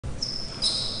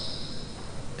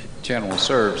Channel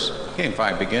serves. Game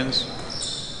 5 begins.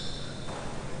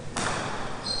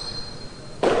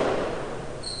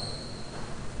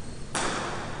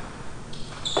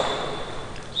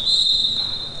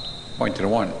 Point to the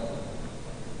 1.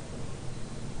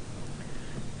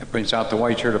 That brings out the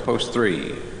white shirt of post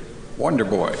 3. Wonder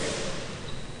Boy.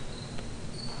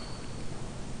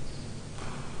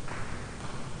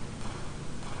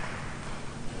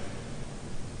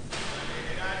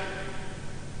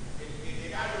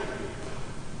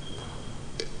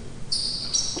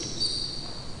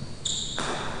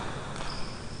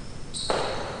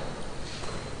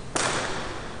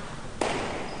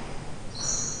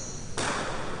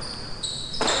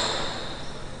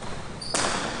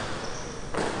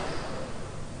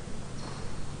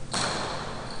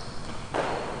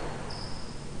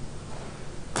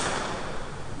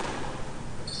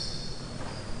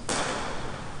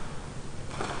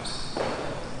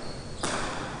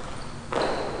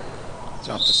 It's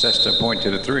off the cesta, point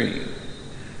to the 3.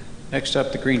 Next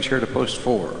up, the green shirt of post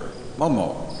 4,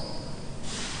 Momo.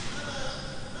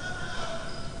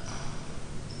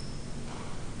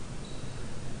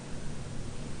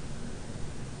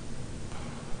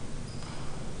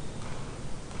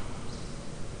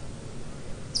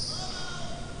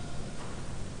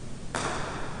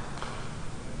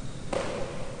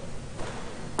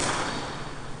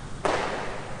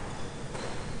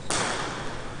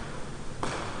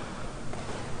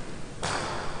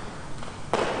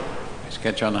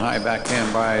 Catch on the high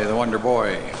backhand by the Wonder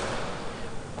Boy.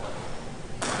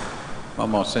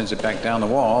 Momo sends it back down the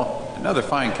wall. Another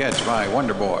fine catch by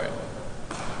Wonder Boy.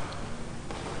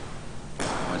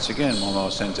 Once again,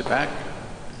 Momo sends it back.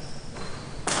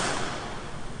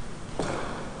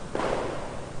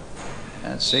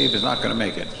 That save is not going to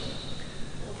make it.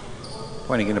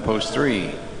 Pointing into post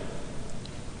 3.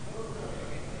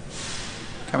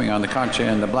 Coming on the concha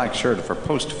and the black shirt for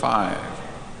post 5.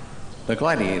 The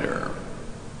Gladiator.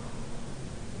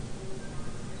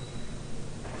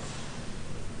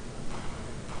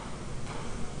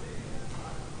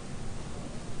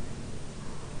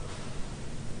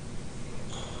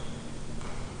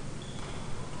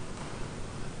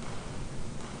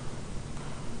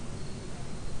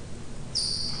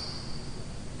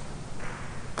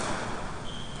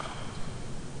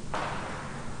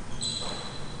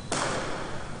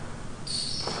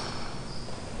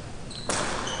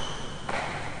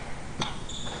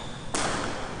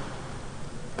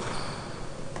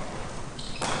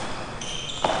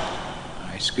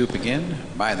 Scoop again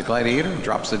by the Gladiator,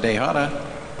 drops the Dejada.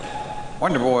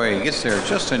 Wonder Boy gets there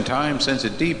just in time, sends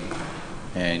it deep,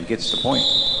 and gets the point.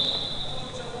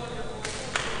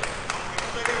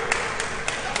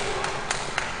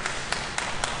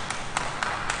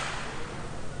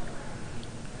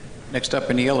 Next up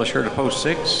in the yellow shirt of post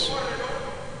 6,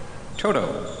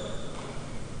 Toto.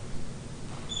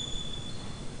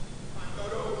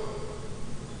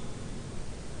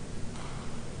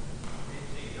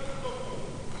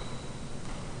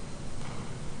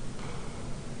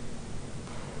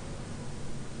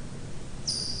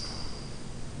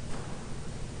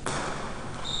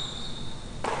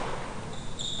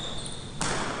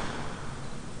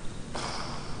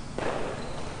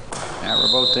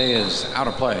 Is out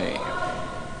of play.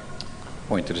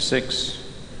 Point to the 6.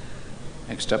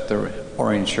 Next up, the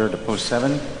orange shirt of post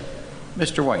 7,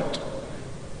 Mr. White.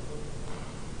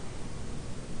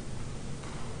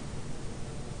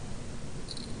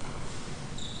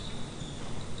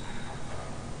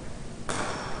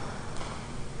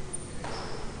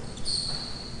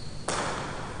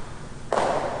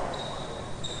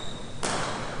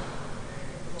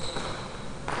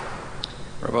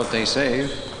 Rebote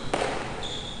save.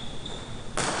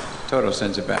 Toto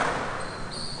sends it back.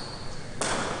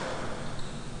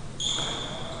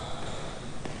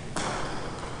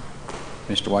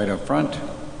 Mr. White up front.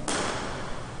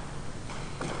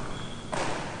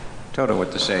 Toto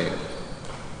with the save.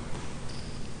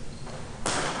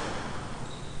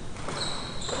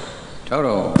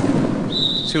 Toto,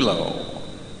 too low.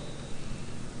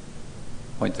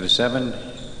 Point to the 7.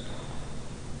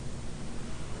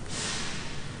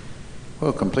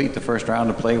 We'll complete the first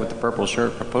round of play with the purple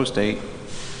shirt for post 8,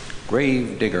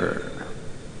 Grave Digger.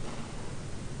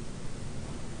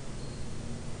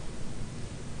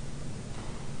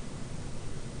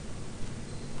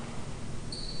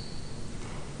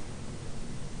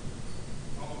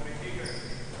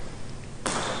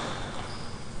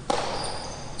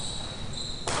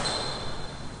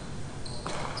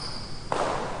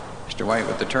 Mr. White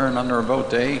with the turn on the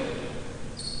rebote.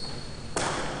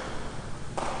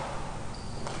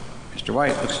 Mr.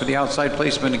 White looks for the outside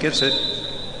placement and gets it.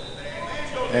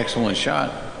 Excellent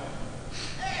shot.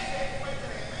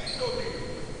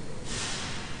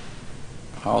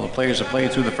 All the players have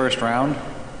played through the first round.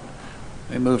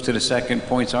 They move to the second.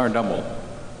 Points are double.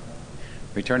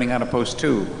 Returning out of post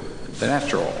 2, the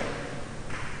natural.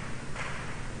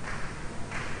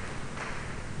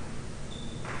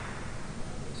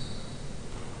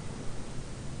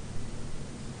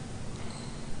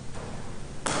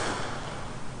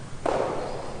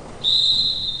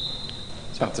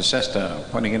 South to Cesta,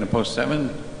 pointing into post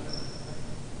 7.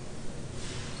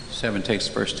 7 takes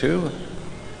the first 2.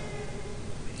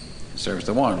 Serves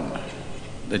the 1,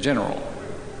 the general.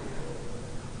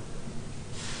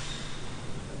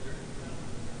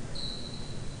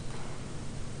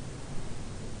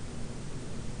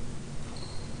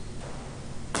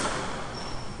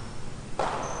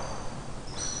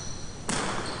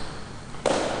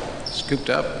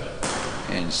 Scooped up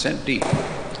and sent deep.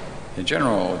 The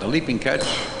general, the leaping catch.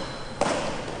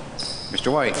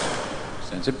 Mr. White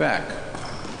sends it back.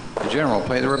 The general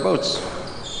play the rebotes.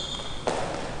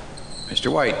 Mr.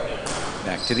 White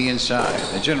back to the inside.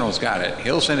 The general's got it.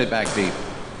 He'll send it back deep.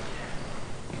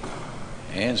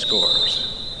 And scores.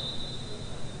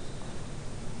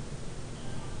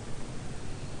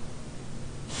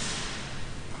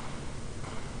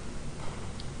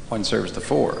 One serves the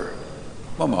 4.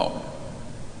 Momo.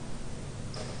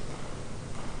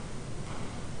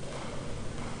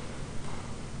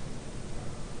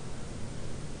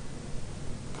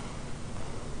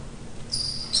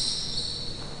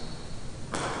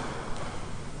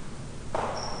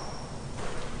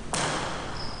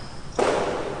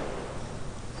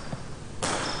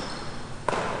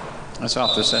 That's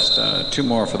off the Cesta. 2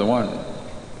 more for the 1.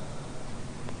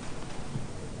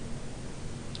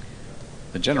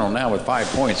 The general now with 5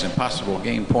 points and possible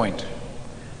game point.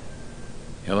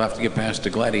 He'll have to get past the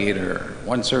gladiator.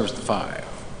 1 serves the 5.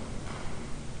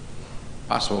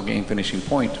 Possible game finishing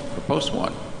point for post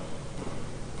 1.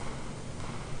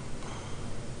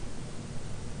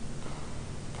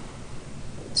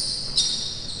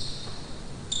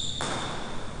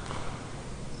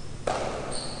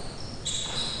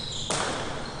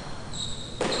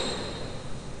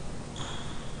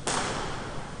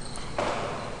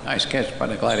 Nice catch by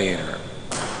the gladiator.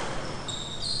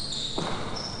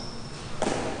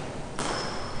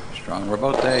 Strong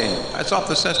rebote. That's off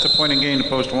the Cesta, point and gain to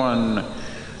post 1.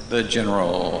 The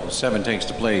general. 7 takes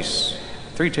the place.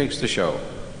 3 takes the show.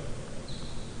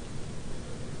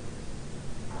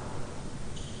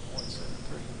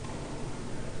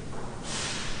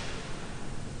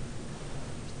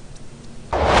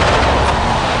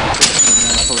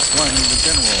 Post 1, the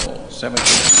general. 7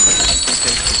 takes the place. 3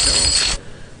 takes the show.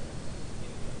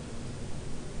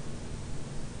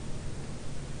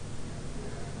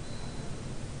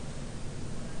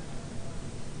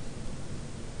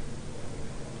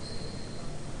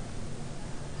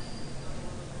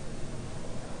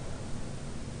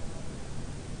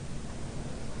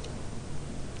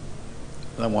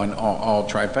 The 1 all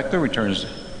trifecta returns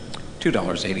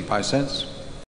 $2.85.